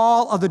of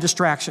all of the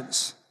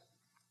distractions.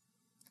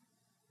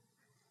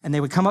 And they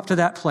would come up to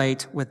that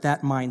plate with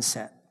that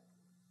mindset.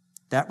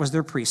 That was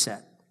their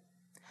preset.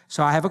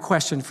 So I have a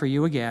question for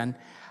you again.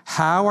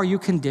 How are you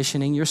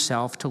conditioning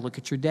yourself to look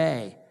at your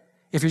day?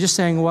 If you're just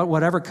saying,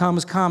 whatever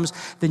comes, comes,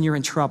 then you're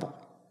in trouble.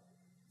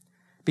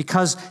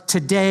 Because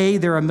today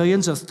there are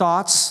millions of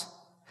thoughts,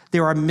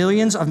 there are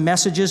millions of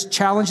messages,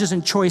 challenges,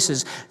 and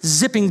choices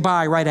zipping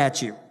by right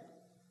at you.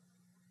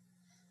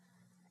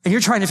 And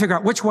you're trying to figure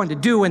out which one to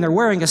do, and they're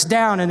wearing us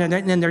down, and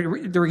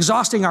they're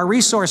exhausting our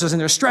resources,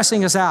 and they're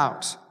stressing us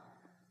out.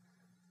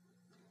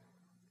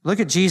 Look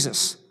at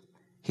Jesus.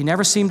 He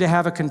never seemed to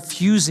have a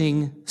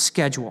confusing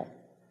schedule,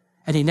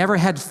 and he never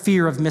had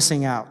fear of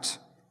missing out.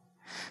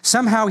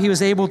 Somehow he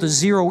was able to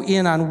zero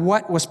in on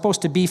what was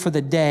supposed to be for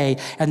the day,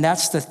 and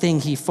that's the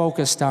thing he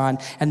focused on,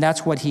 and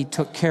that's what he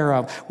took care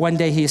of. One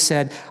day he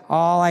said,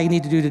 all I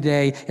need to do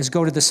today is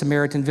go to the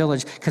Samaritan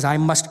village because I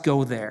must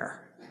go there.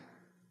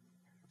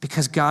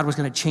 Because God was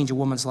going to change a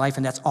woman's life,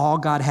 and that's all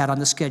God had on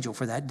the schedule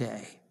for that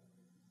day.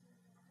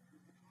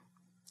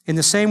 In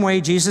the same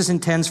way, Jesus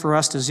intends for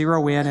us to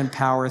zero in and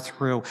power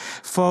through.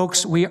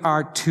 Folks, we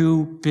are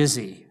too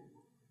busy.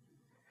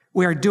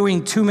 We are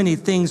doing too many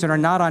things that are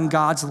not on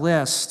God's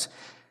list.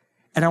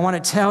 And I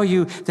want to tell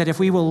you that if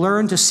we will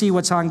learn to see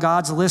what's on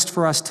God's list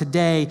for us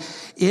today,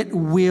 it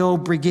will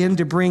begin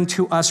to bring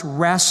to us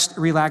rest,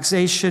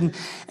 relaxation,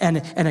 and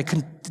a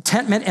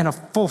contentment and a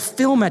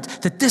fulfillment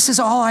that this is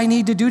all I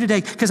need to do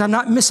today because I'm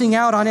not missing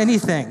out on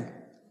anything.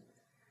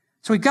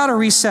 So we've got to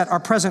reset our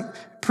present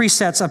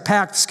presets of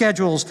packed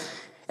schedules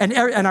and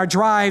our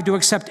drive to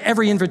accept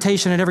every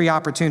invitation and every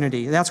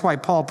opportunity. That's why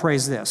Paul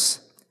prays this.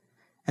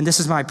 And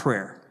this is my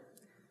prayer.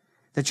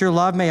 That your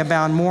love may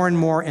abound more and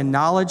more in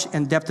knowledge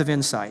and depth of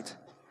insight,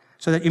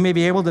 so that you may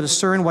be able to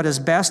discern what is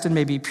best and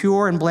may be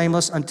pure and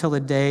blameless until the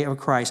day of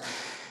Christ.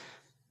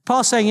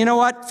 Paul's saying, you know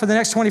what? For the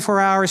next 24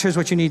 hours, here's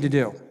what you need to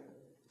do.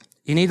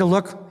 You need to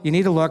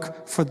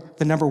look for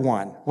the number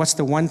one. What's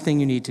the one thing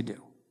you need to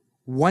do?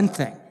 One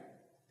thing.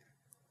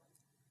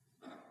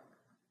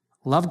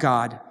 Love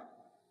God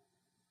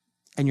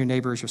and your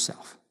neighbor as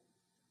yourself.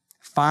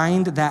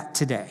 Find that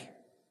today,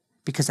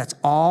 because that's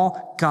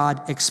all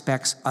God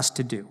expects us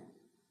to do.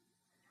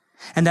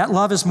 And that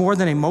love is more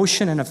than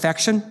emotion and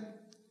affection.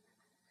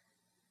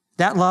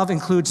 That love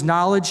includes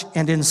knowledge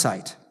and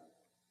insight.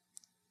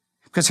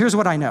 Because here's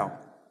what I know.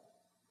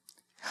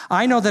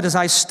 I know that as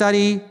I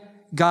study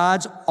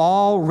God's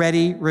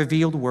already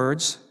revealed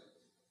words,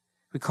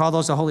 we call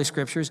those the Holy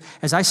Scriptures,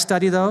 as I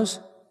study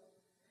those,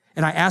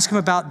 and I ask Him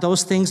about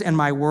those things in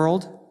my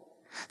world,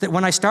 that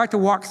when I start to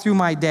walk through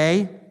my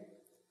day,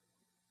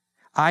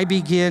 I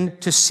begin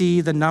to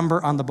see the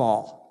number on the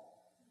ball.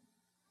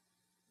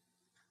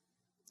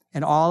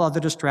 And all other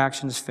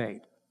distractions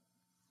fade.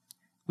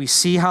 We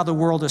see how the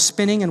world is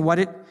spinning and what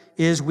it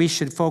is we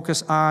should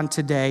focus on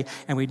today,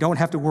 and we don't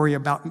have to worry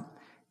about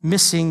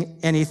missing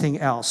anything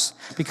else,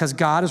 because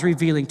God is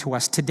revealing to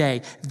us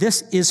today,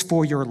 this is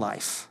for your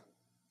life.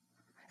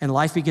 And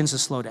life begins to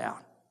slow down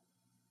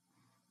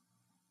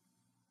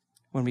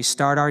when we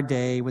start our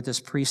day with this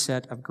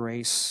preset of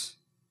grace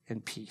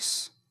and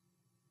peace.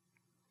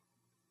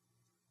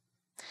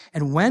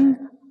 And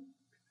when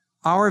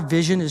our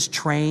vision is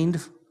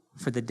trained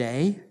for the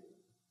day,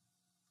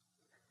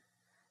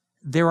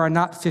 there are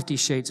not 50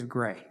 shades of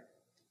gray.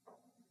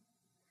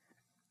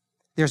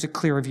 There's a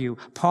clear view.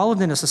 Paul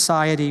lived in a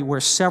society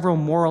where several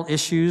moral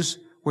issues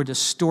were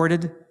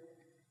distorted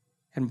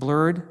and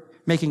blurred,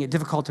 making it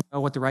difficult to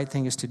know what the right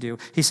thing is to do.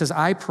 He says,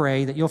 I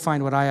pray that you'll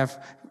find what I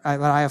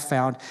have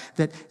found,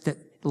 that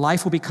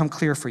life will become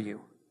clear for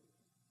you.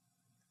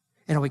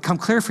 And it'll become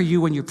clear for you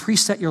when you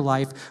preset your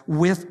life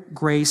with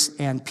grace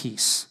and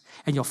peace.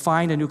 And you'll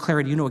find a new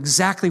clarity. You know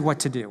exactly what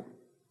to do.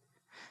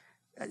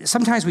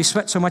 Sometimes we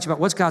sweat so much about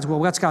what's God's will,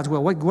 what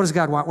does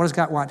God want, what does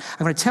God want.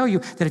 I'm going to tell you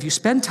that if you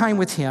spend time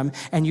with Him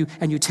and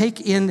you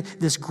take in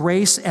this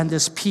grace and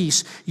this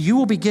peace, you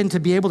will begin to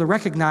be able to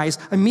recognize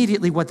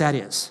immediately what that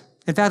is.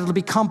 In fact, it'll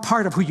become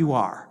part of who you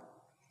are.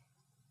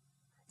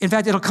 In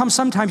fact, it'll come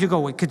sometimes you go,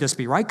 well, could this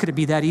be right? Could it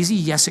be that easy?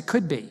 Yes, it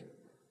could be.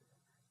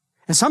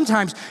 And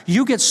sometimes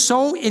you get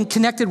so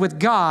connected with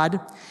God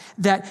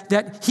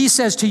that He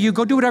says to you,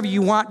 go do whatever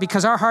you want,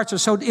 because our hearts are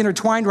so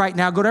intertwined right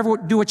now. Go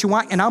do what you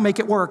want and I'll make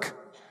it work.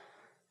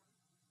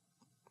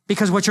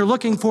 Because what you're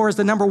looking for is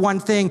the number one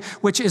thing,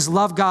 which is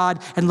love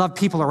God and love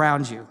people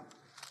around you.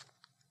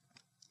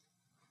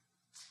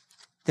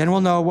 Then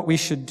we'll know what we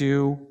should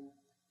do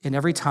in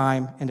every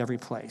time and every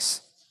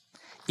place.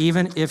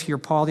 Even if you're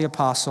Paul the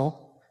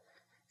Apostle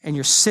and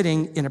you're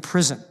sitting in a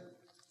prison.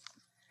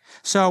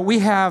 So we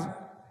have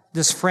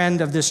this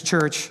friend of this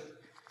church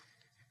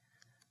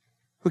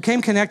who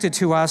came connected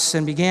to us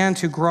and began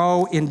to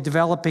grow in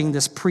developing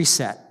this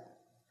preset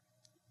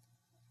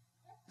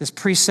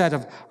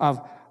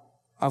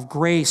of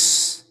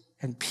grace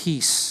and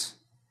peace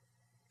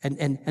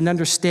and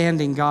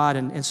understanding God.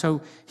 And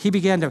so he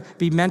began to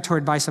be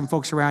mentored by some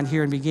folks around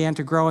here and began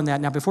to grow in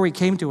that. Now, before he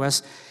came to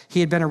us,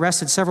 he had been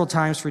arrested several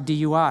times for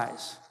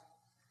DUIs.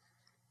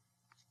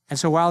 And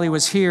so while he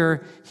was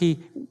here, he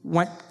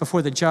went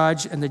before the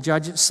judge, and the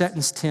judge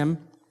sentenced him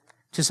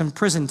to some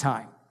prison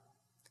time.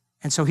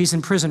 And so he's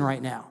in prison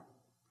right now.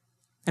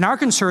 And our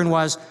concern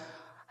was,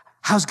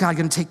 how's God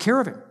going to take care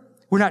of him?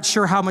 We're not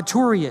sure how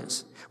mature he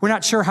is. We're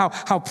not sure how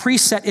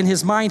preset in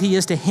his mind he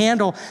is to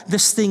handle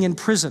this thing in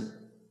prison.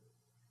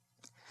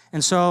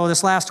 And so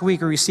this last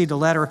week we received a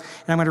letter, and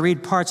I'm going to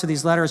read parts of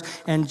these letters,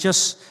 and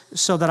just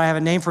so that I have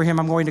a name for him,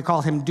 I'm going to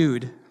call him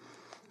Dude.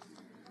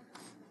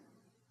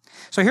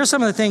 So here's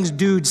some of the things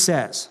Dude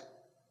says.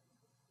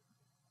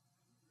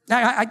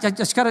 I got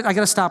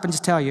to stop and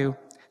just tell you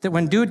that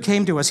when Dude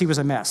came to us, he was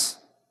a mess.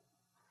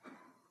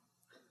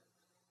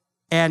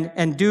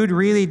 And Dude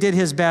really did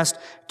his best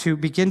to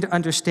begin to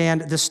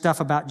understand this stuff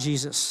about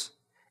Jesus.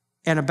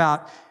 and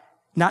about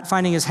not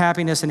finding his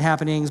happiness in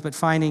happenings, but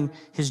finding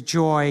his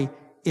joy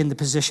in the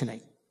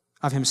positioning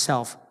of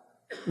himself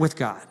with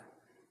God.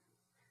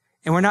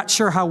 And we're not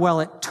sure how well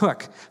it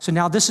took. So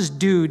now this is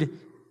dude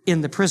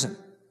in the prison.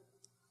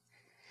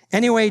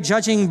 Anyway,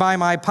 judging by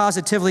my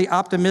positively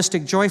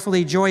optimistic,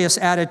 joyfully joyous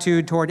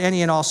attitude toward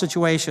any and all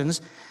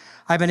situations,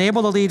 I've been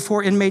able to lead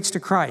 4 inmates to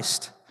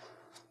Christ.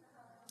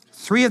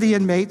 3 of the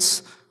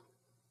inmates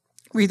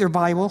read their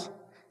Bible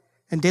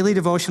and daily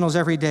devotionals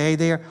every day.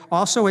 They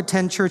also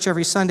attend church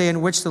every Sunday,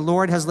 in which the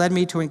Lord has led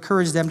me to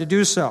encourage them to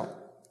do so.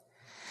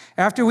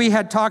 After we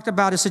had talked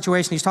about his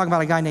situation, he's talking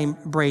about a guy named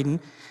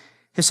Braden,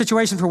 his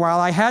situation for a while,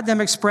 I had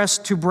then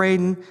expressed to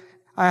Braden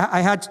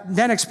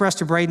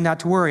not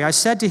to worry. I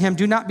said to him,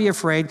 do not be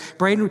afraid.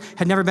 Braden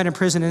had never been in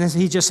prison, and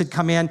he just had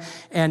come in,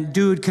 and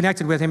dude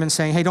connected with him and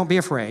saying, hey, don't be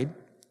afraid.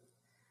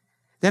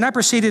 Then I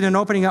proceeded in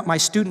opening up my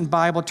student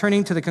Bible,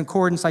 turning to the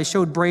concordance. I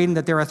showed Braden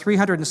that there are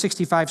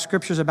 365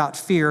 scriptures about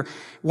fear,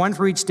 1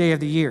 for each day of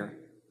the year.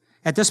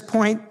 At this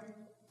point,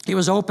 he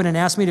was open and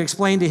asked me to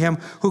explain to him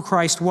who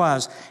Christ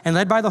was. And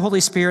led by the Holy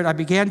Spirit, I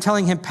began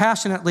telling him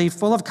passionately,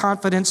 full of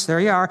confidence,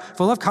 there you are,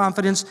 full of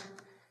confidence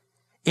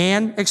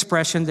and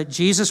expression, that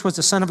Jesus was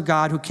the Son of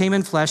God who came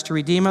in flesh to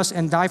redeem us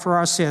and die for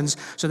our sins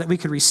so that we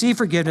could receive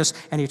forgiveness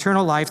and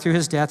eternal life through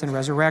his death and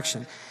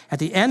resurrection. At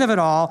the end of it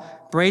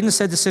all, Braden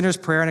said the sinner's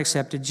prayer and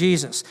accepted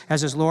Jesus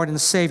as his Lord and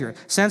Savior.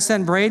 Since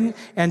then, Braden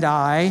and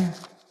I,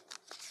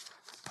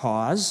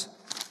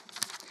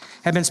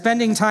 have been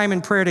spending time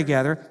in prayer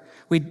together.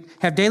 We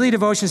have daily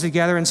devotions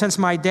together, and since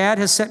my dad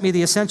has sent me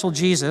the Essential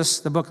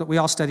Jesus, the book that we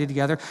all study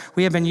together,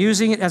 we have been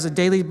using it as a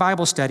daily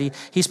Bible study.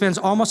 He spends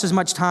almost as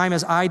much time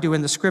as I do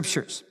in the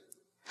scriptures.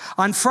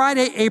 On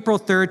Friday, April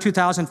 3rd,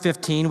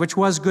 2015, which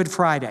was Good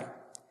Friday,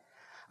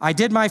 I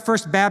did my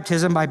first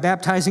baptism by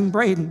baptizing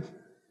Braden.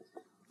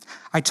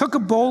 I took a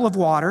bowl of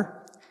water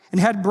and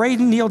had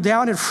Braden kneel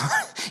down in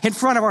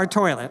front of our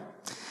toilet.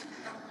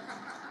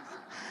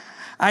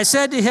 I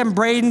said to him,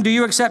 Braden, do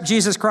you accept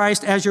Jesus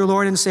Christ as your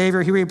Lord and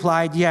Savior? He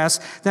replied,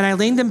 yes. Then I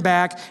leaned him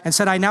back and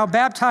said, I now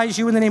baptize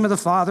you in the name of the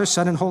Father,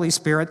 Son, and Holy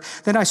Spirit.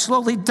 Then I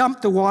slowly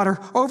dumped the water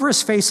over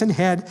his face and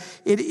head.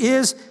 It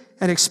is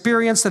an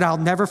experience that I'll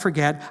never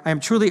forget. I am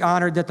truly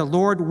honored that the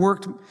Lord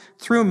worked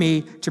through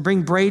me to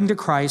bring Braden to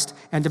Christ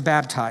and to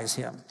baptize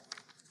him.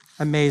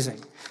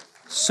 Amazing.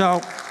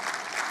 So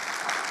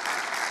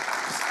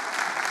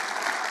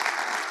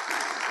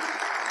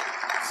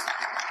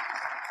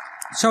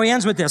he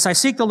ends with this. I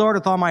seek the Lord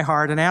with all my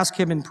heart and ask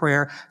him in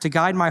prayer to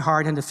guide my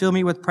heart and to fill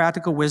me with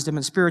practical wisdom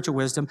and spiritual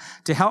wisdom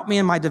to help me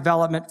in my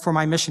development for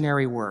my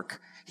missionary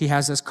work. He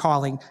has this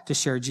calling to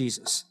share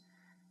Jesus.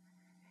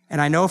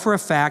 And I know for a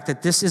fact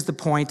that this is the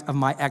point of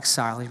my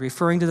exile. He's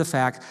referring to the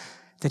fact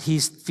that he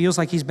feels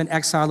like he's been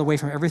exiled away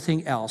from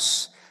everything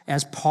else,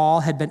 as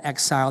Paul had been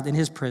exiled in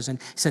his prison.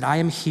 He said, I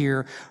am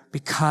here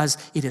because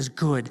it is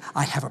good.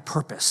 I have a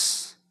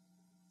purpose.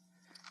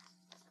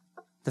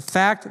 The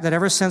fact that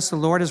ever since the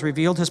Lord has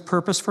revealed his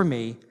purpose for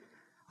me,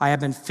 I have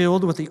been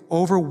filled with the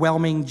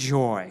overwhelming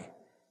joy,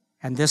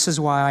 and this is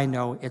why I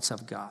know it's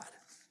of God.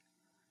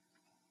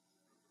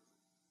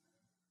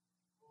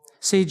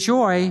 See,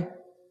 joy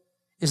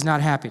is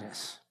not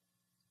happiness.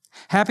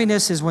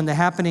 Happiness is when the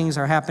happenings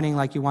are happening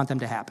like you want them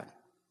to happen.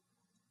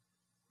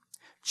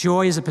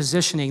 Joy is a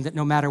positioning that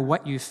no matter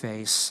what you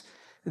face,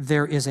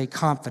 there is a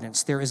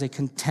confidence, there is a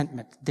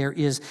contentment, there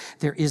is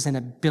an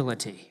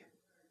ability.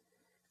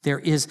 There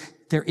is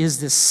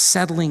this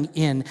settling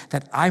in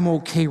that I'm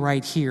okay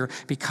right here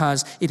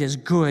because it is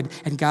good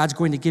and God's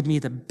going to give me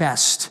the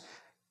best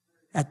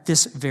at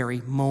this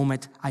very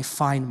moment I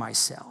find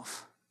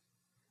myself.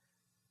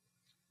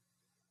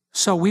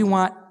 So we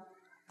want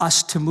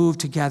us to move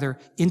together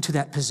into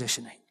that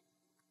positioning.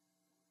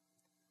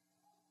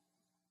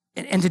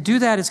 And to do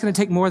that, it's going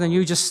to take more than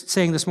you just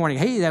saying this morning,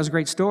 hey, that was a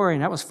great story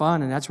and that was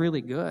fun and that's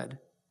really good.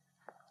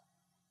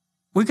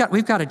 We've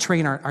got to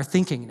train our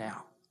thinking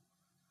now.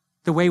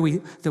 The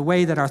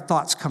way that our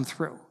thoughts come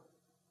through.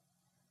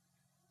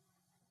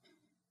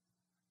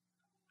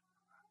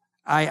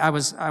 I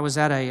was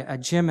at a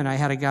gym and I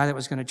had a guy that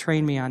was going to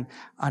train me on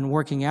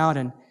working out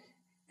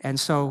and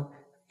so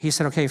he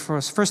said, okay,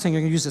 first thing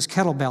you're going to use this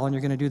kettlebell and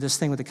you're going to do this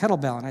thing with the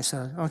kettlebell. And I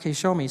said, okay,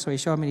 show me. So he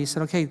showed me and he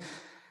said, okay,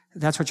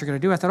 that's what you're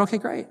going to do. I thought, okay,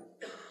 great.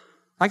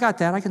 I got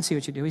that. I can see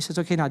what you do. He says,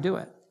 okay, now do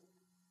it.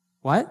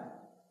 What?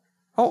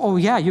 Oh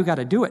yeah, you got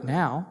to do it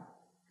now.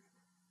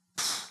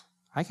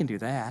 I can do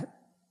that.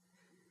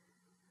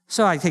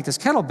 So I take this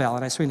kettlebell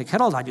and I swing the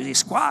kettlebell. I do these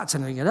squats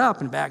and I get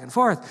up and back and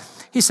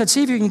forth. He said,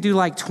 see if you can do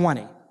like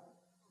 20.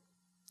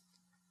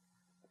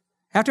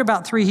 After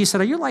about 3, he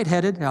said, are you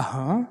lightheaded?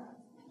 Uh-huh.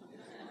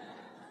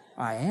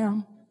 I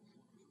am.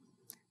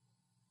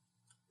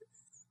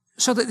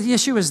 So the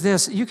issue is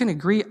this. You can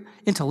agree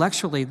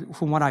intellectually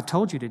from what I've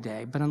told you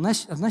today, but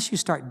unless you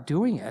start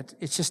doing it,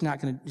 it's not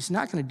going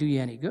to do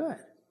you any good.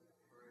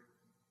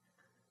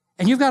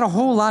 And you've got a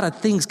whole lot of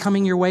things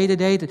coming your way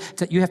today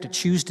that you have to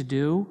choose to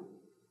do.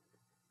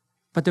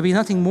 But there'll be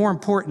nothing more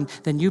important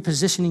than you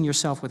positioning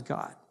yourself with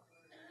God.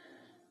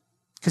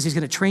 Because he's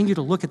going to train you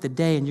to look at the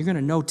day, and you're going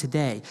to know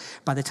today.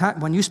 By the time,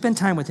 when you spend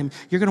time with him,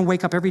 you're going to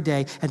wake up every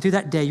day, and through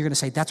that day, you're going to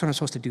say, that's what I'm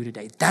supposed to do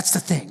today. That's the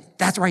thing.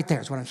 That's right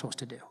there is what I'm supposed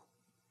to do.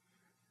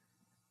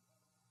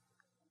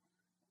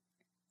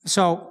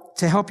 So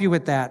to help you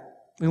with that,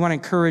 we want to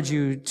encourage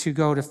you to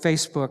go to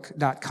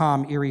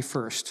facebook.com Erie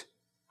First.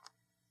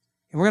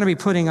 And we're going to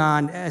be putting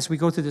on, as we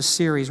go through this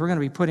series, we're going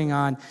to be putting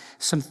on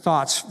some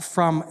thoughts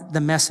from the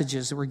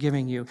messages that we're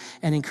giving you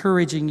and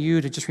encouraging you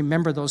to just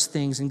remember those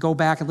things and go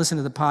back and listen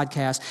to the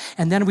podcast.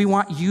 And then we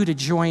want you to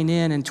join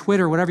in and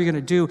Twitter, whatever you're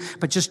going to do,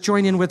 but just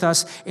join in with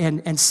us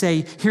and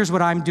say, here's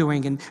what I'm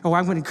doing. And, I'm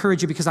going to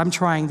encourage you because I'm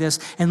trying this.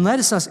 And let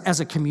us, as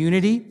a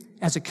community,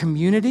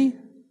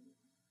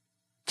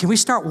 can we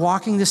start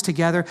walking this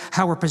together,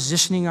 how we're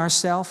positioning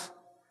ourselves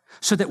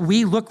so that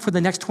we look for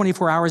the next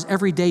 24 hours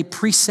every day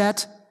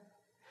preset,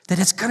 that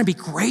it's going to be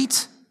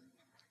great.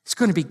 It's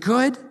going to be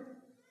good.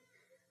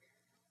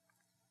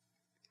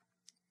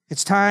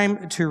 It's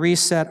time to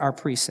reset our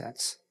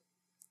presets.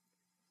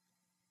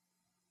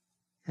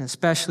 And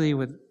especially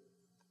with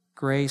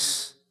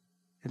grace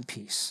and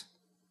peace.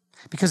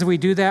 Because if we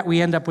do that, we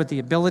end up with the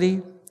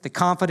ability, the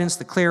confidence,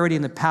 the clarity,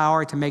 and the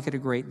power to make it a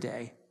great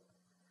day.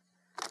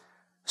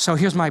 So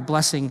here's my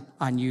blessing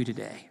on you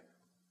today.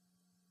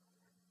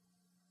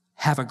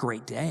 Have a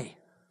great day.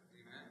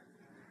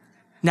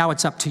 Now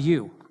it's up to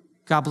you.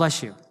 God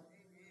bless you.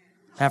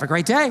 Have a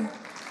great day.